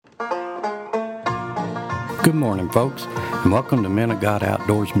Good morning, folks, and welcome to Men of God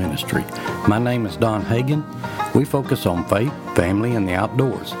Outdoors Ministry. My name is Don Hagan. We focus on faith, family, and the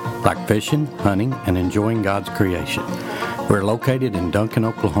outdoors, like fishing, hunting, and enjoying God's creation. We're located in Duncan,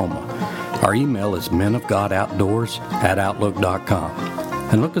 Oklahoma. Our email is menofgodoutdoors@outlook.com.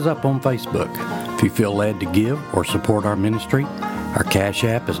 And look us up on Facebook. If you feel led to give or support our ministry, our Cash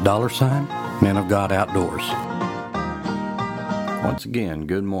App is $ Men of God Outdoors. Once again,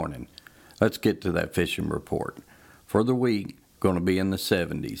 good morning. Let's get to that fishing report. For the week, going to be in the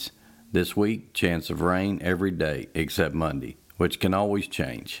 70s. This week, chance of rain every day except Monday, which can always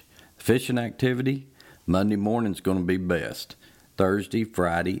change. Fishing activity, Monday morning's going to be best. Thursday,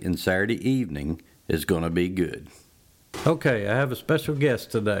 Friday, and Saturday evening is going to be good. Okay, I have a special guest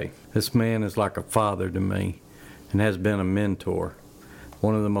today. This man is like a father to me and has been a mentor.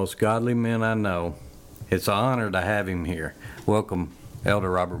 One of the most godly men I know. It's an honor to have him here. Welcome, Elder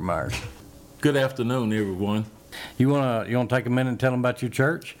Robert Myers. Good afternoon, everyone. You wanna take a minute and tell them about your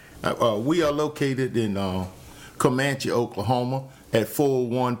church? We are located in Comanche, Oklahoma, at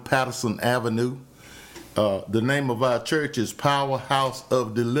 401 Patterson Avenue. The name of our church is Powerhouse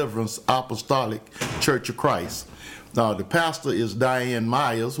of Deliverance Apostolic Church of Christ. The pastor is Diane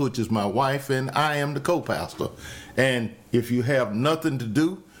Myers, which is my wife, and I am the co-pastor. And if you have nothing to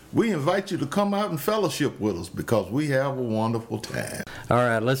do, we invite you to come out and fellowship with us because we have a wonderful time. All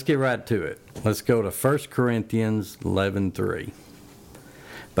right, let's get right to it. Let's go to 1 Corinthians 11:3.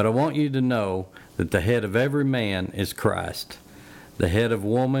 But I want you to know that the head of every man is Christ. The head of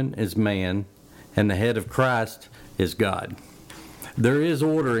woman is man, and the head of Christ is God. There is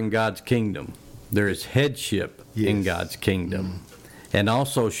order in God's kingdom. There is headship in God's kingdom, and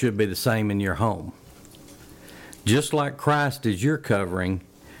also should be the same in your home. Just like Christ is your covering,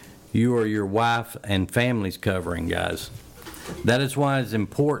 you are your wife and family's covering, guys. That is why it's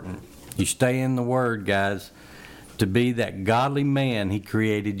important you stay in the Word, guys, to be that godly man He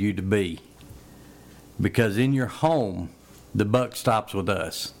created you to be. Because in your home, the buck stops with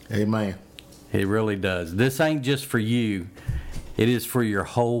us. Amen. It really does. This ain't just for you. It is for your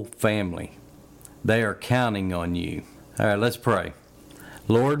whole family. They are counting on you. All right, let's pray.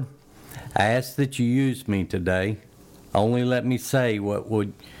 Lord, I ask that you use me today. Only let me say what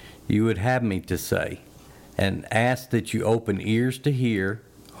you would have me to say, and ask that you open ears to hear,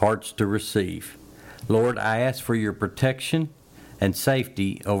 hearts to receive. Lord, I ask for your protection and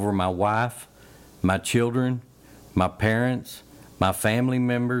safety over my wife, my children, my parents, my family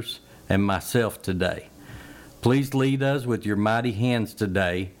members, and myself today. Please lead us with your mighty hands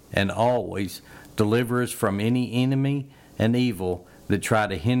today, and always deliver us from any enemy and evil that try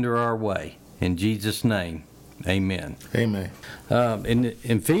to hinder our way. In Jesus' name, amen. Amen. In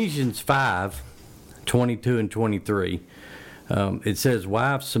Ephesians 5:22 and 23, it says,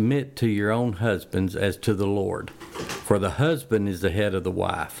 "Wives, submit to your own husbands as to the Lord. For the husband is the head of the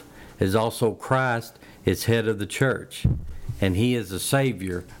wife, as also Christ is head of the church, and he is the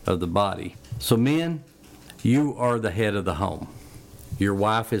Savior of the body." So men, you are the head of the home. Your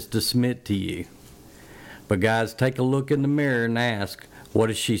wife is to submit to you. But guys, take a look in the mirror and ask, what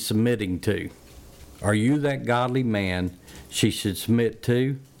is she submitting to? Are you that godly man she should submit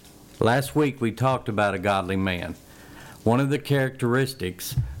to? Last week we talked about a godly man. One of the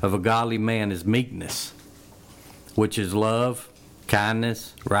characteristics of a godly man is meekness, which is love,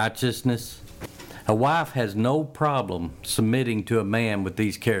 kindness, righteousness. A wife has no problem submitting to a man with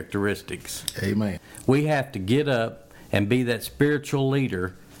these characteristics. Amen. We have to get up and be that spiritual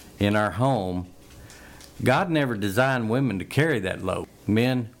leader in our home. God never designed women to carry that load.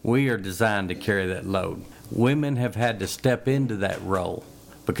 Men, we are designed to carry that load. Women have had to step into that role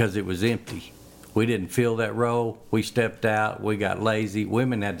because it was empty. We didn't fill that role. We stepped out. We got lazy.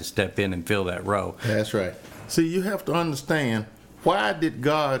 Women had to step in and fill that role. That's right. See, you have to understand, why did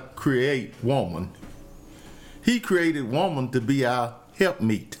God create woman? He created woman to be our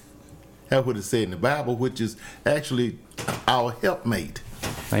helpmeet. That's what it said in the Bible, which is actually our helpmate.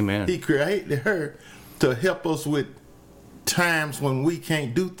 Amen. He created her to help us with times when we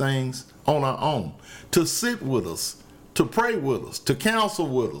can't do things on our own, to sit with us, to pray with us, to counsel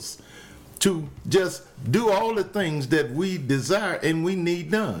with us, to just do all the things that we desire and we need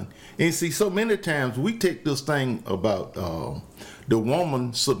done. And see, so many times we take this thing about the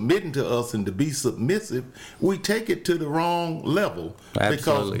woman submitting to us and to be submissive, we take it to the wrong level.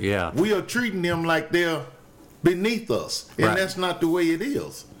 Absolutely, because yeah. we are treating them like they're beneath us, and Right. that's not the way it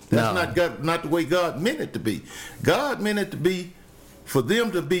is. That's not the way God meant it to be. God meant it to be for them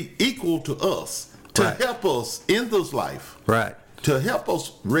to be equal to us, to Right. help us in this life, Right. to help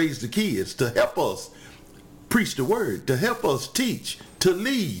us raise the kids, to help us preach the word, to help us teach, to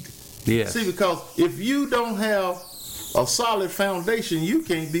lead, Yes. See, because if you don't have a solid foundation, you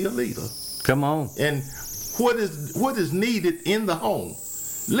can't be a leader. Come on. And what is needed in the home?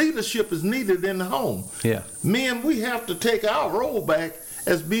 Leadership is needed in the home. Yeah. Men, we have to take our role back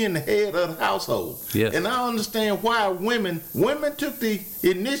as being the head of the household. Yes. And I understand why women took the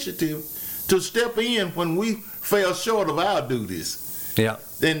initiative to step in when we fell short of our duties. Yeah.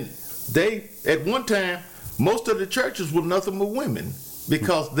 And they, at one time, most of the churches were nothing but women,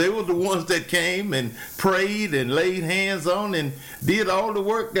 because they were the ones that came and prayed and laid hands on and did all the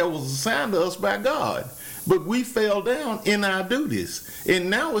work that was assigned to us by God. But we fell down in our duties.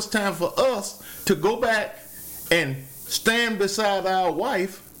 And now it's time for us to go back and stand beside our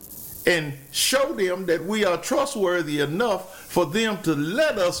wife and show them that we are trustworthy enough for them to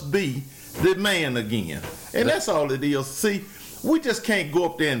let us be the man again. And that's all it is. See, we just can't go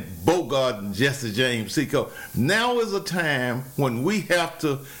up there and Bogart and Jesse James. See, 'cause now is a time when we have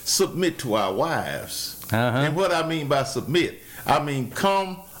to submit to our wives. And what I mean by submit, I mean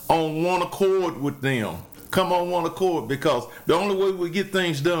come on one accord with them. Come on one accord, because the only way we get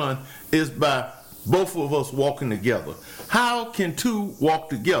things done is by both of us walking together. How can two walk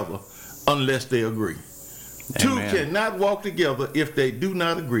together unless they agree? Amen. Two cannot walk together if they do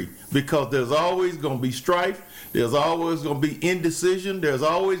not agree, because there's always going to be strife. There's always going to be indecision. There's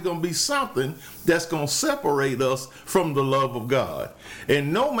always going to be something that's going to separate us from the love of God.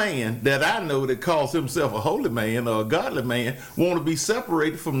 And no man that I know that calls himself a holy man or a godly man want to be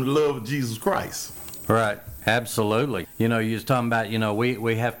separated from the love of Jesus Christ. Right. Absolutely. You know, you was talking about, you know,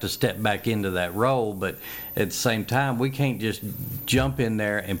 we have to step back into that role, but at the same time, we can't just jump in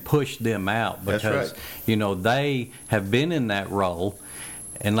there and push them out, because, that's right, you know, they have been in that role.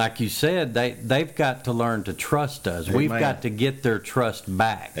 And like you said, they've got to learn to trust us. Amen. We've got to get their trust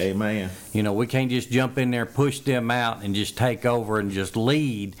back. Amen. You know, we can't just jump in there, push them out, and just take over and just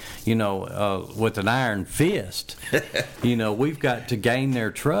lead, you know, with an iron fist. You know, we've got to gain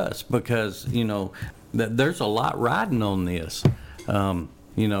their trust, because, you know, there's a lot riding on this.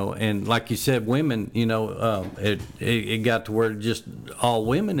 You know, and like you said, women, you know, it got to where just all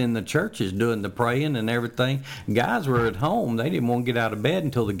women in the churches doing the praying and everything. Guys were at home. They didn't want to get out of bed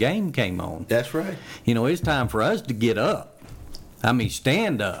until the game came on. That's right. You know, it's time for us to get up. I mean,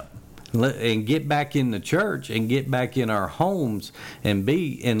 stand up and get back in the church and get back in our homes and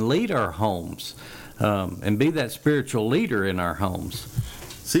lead our homes, and be that spiritual leader in our homes.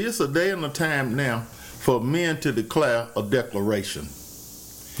 See, it's a day and a time now for men to declare a declaration.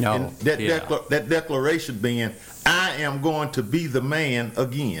 No, and that declaration being, I am going to be the man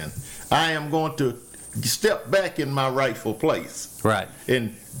again. I am going to step back in my rightful place. Right.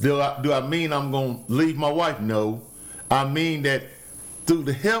 And do I mean I'm going to leave my wife? No. I mean that through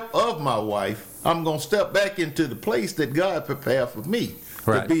the help of my wife, I'm going to step back into the place that God prepared for me,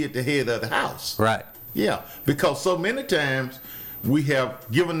 right, to be at the head of the house. Right. Yeah, because so many times we have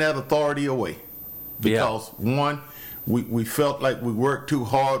given that authority away. Because one, we felt like we worked too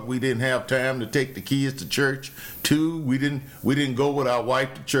hard. We didn't have time to take the kids to church. Two, we didn't go with our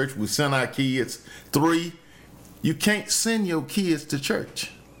wife to church. We sent our kids. Three, you can't send your kids to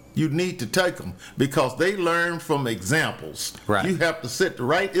church. You need to take them, because they learn from examples. Right. You have to set the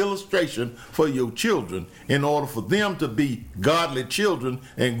right illustration for your children in order for them to be godly children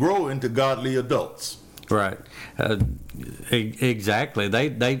and grow into godly adults. Right. Exactly.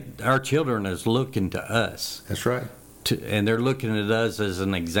 Our children is looking to us. That's right. And they're looking at us as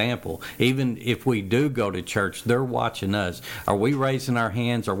an example. Even if we do go to church, they're watching us. Are we raising our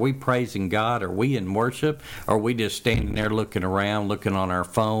hands? Are we praising God? Are we in worship? Or are we just standing there looking around, looking on our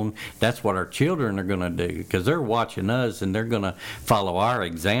phone? That's what our children are going to do, because they're watching us and they're going to follow our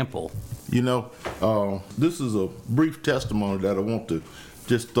example. You know, this is a brief testimony that I want to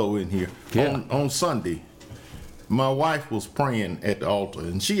just throw in here. Yeah. On Sunday, my wife was praying at the altar,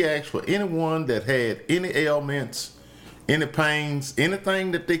 and she asked for anyone that had any ailments, any pains,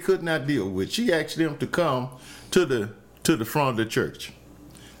 anything that they could not deal with. She asked them to come to the front of the church.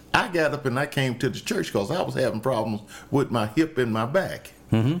 I got up and I came to the church because I was having problems with my hip and my back.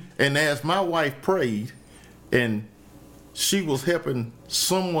 Mm-hmm. And as my wife prayed, and she was helping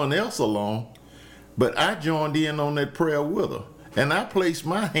someone else along, but I joined in on that prayer with her. And I placed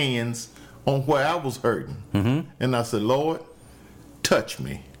my hands on where I was hurting. Mm-hmm. And I said, Lord, touch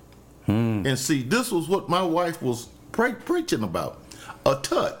me. And see, this was what my wife was preaching about, a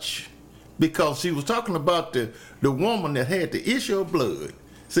touch. Because she was talking about the woman that had the issue of blood.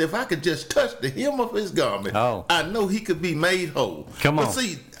 See, if I could just touch the hem of his garment, I know he could be made whole. Come on. But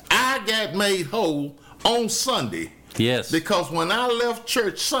see, I got made whole on Sunday Yes. Because when I left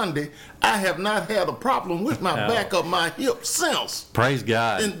church Sunday, I have not had a problem with my back or my hip since. Praise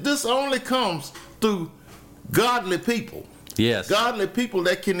God. And this only comes through godly people. Yes. Godly people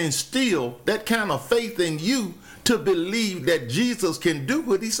that can instill that kind of faith in you to believe that Jesus can do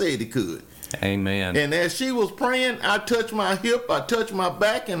what he said he could. Amen. And as she was praying, I touched my hip, I touched my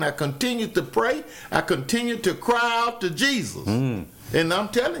back, and I continued to pray. I continued to cry out to Jesus. And I'm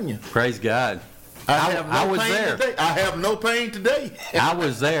telling you, Praise God. I was pain there. today. I have no pain today. I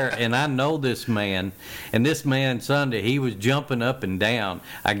was there, and I know this man. And this man Sunday, he was jumping up and down.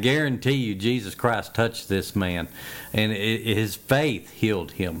 I guarantee you, Jesus Christ touched this man, and his faith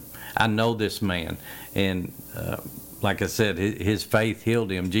healed him. I know this man, and like I said, his faith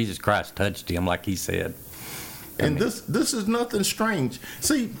healed him. Jesus Christ touched him, like he said. And this is nothing strange.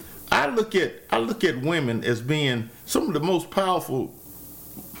 See, I look at women as being some of the most powerful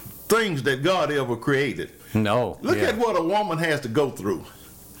things that God ever created. No. Look at what a woman has to go through.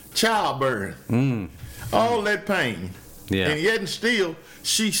 Childbearing. All that pain. Yeah. And yet and still,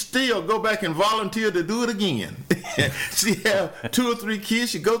 she still go back and volunteer to do it again. She have 2 or 3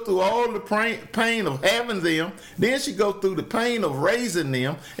 kids. She go through all the pain of having them. Then she go through the pain of raising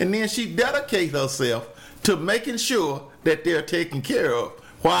them. And then she dedicate herself to making sure that they're taken care of.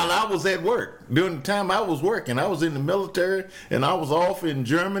 While I was at work, during the time I was working, I was in the military, and I was off in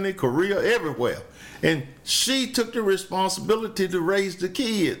Germany, Korea, everywhere. And she took the responsibility to raise the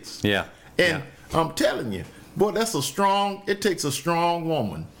kids. Yeah. And I'm telling you, boy, it takes a strong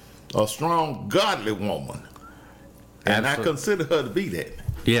woman, a strong, godly woman. And I consider her to be that.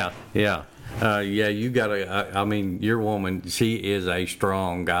 Yeah, yeah. You gotta, I mean, your woman, she is a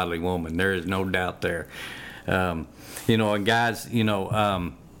strong, godly woman. There is no doubt there. And guys,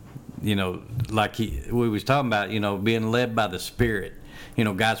 like we was talking about, being led by the Spirit.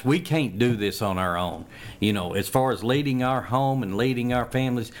 Guys, we can't do this on our own. As far as leading our home and leading our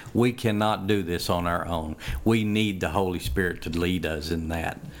families, we cannot do this on our own. We need the Holy Spirit to lead us in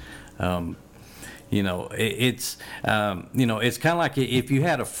that. It's kind of like if you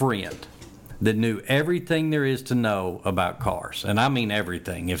had a friend that knew everything there is to know about cars. And I mean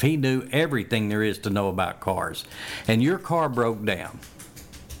everything. If he knew everything there is to know about cars, and your car broke down,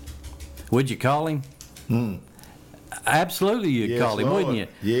 would you call him? Absolutely you'd call him, Lord. wouldn't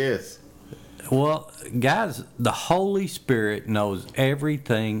you? Yes. Well, guys, the Holy Spirit knows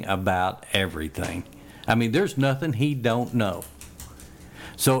everything about everything. I mean, there's nothing he don't know.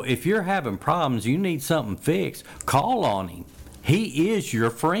 So if you're having problems, you need something fixed, call on him. He is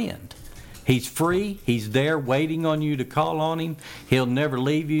your friend. He's free. He's there waiting on you to call on him. He'll never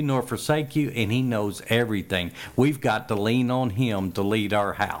leave you nor forsake you, and he knows everything. We've got to lean on him to lead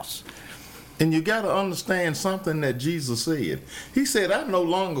our house. And you got to understand something that Jesus said. He said, I no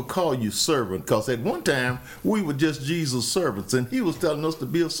longer call you servant, because at one time we were just Jesus' servants, and he was telling us to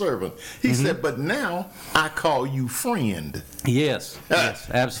be a servant. He said, but now I call you friend. Yes,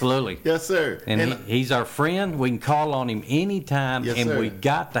 absolutely. Yes, sir. And he's our friend. We can call on him anytime, yes, and sir. we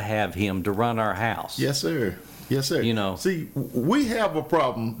got to have him to run our house. Yes, sir. Yes, sir. See, we have a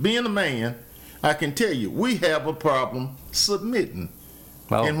problem. Being a man, I can tell you, we have a problem submitting.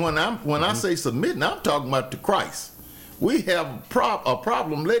 Oh. And when I say submitting, I'm talking about to Christ. We have a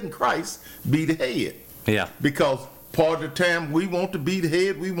problem letting Christ be the head. Yeah. Because part of the time we want to be the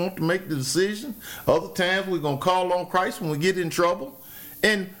head, we want to make the decision. Other times we're going to call on Christ when we get in trouble.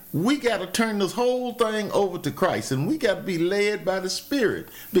 And we got to turn this whole thing over to Christ. And we got to be led by the Spirit,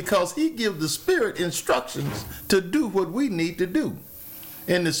 because he gives the Spirit instructions to do what we need to do.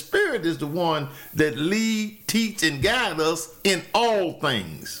 And the Spirit is the one that lead, teach, and guide us in all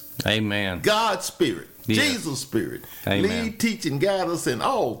things. Amen. God's Spirit, Yes. Jesus' Spirit, Amen. lead, teach, and guide us in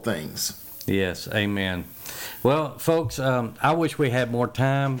all things. Yes, amen. Well, folks, I wish we had more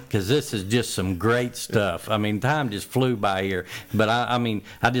time, because this is just some great stuff. I mean, time just flew by here. But I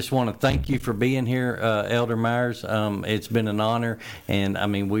just want to thank you for being here, Elder Myers. It's been an honor,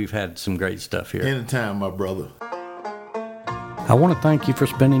 and we've had some great stuff here. Anytime, my brother. I want to thank you for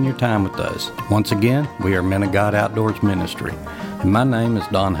spending your time with us. Once again, we are Men of God Outdoors Ministry, and my name is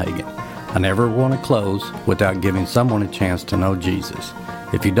Don Hagan. I never want to close without giving someone a chance to know Jesus.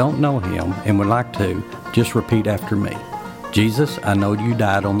 If you don't know him and would like to, just repeat after me. Jesus, I know you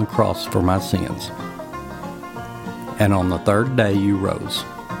died on the cross for my sins, and on the third day you rose,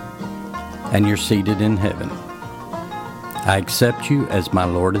 and you're seated in heaven. I accept you as my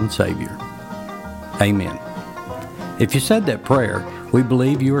Lord and Savior. Amen. If you said that prayer, we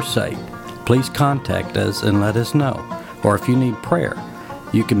believe you are saved. Please contact us and let us know. Or if you need prayer,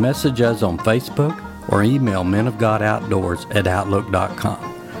 you can message us on Facebook or email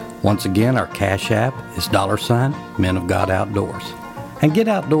menofgodoutdoors@outlook.com. Once again, our Cash App is $Men of God Outdoors. And get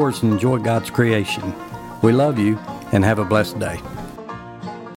outdoors and enjoy God's creation. We love you and have a blessed day.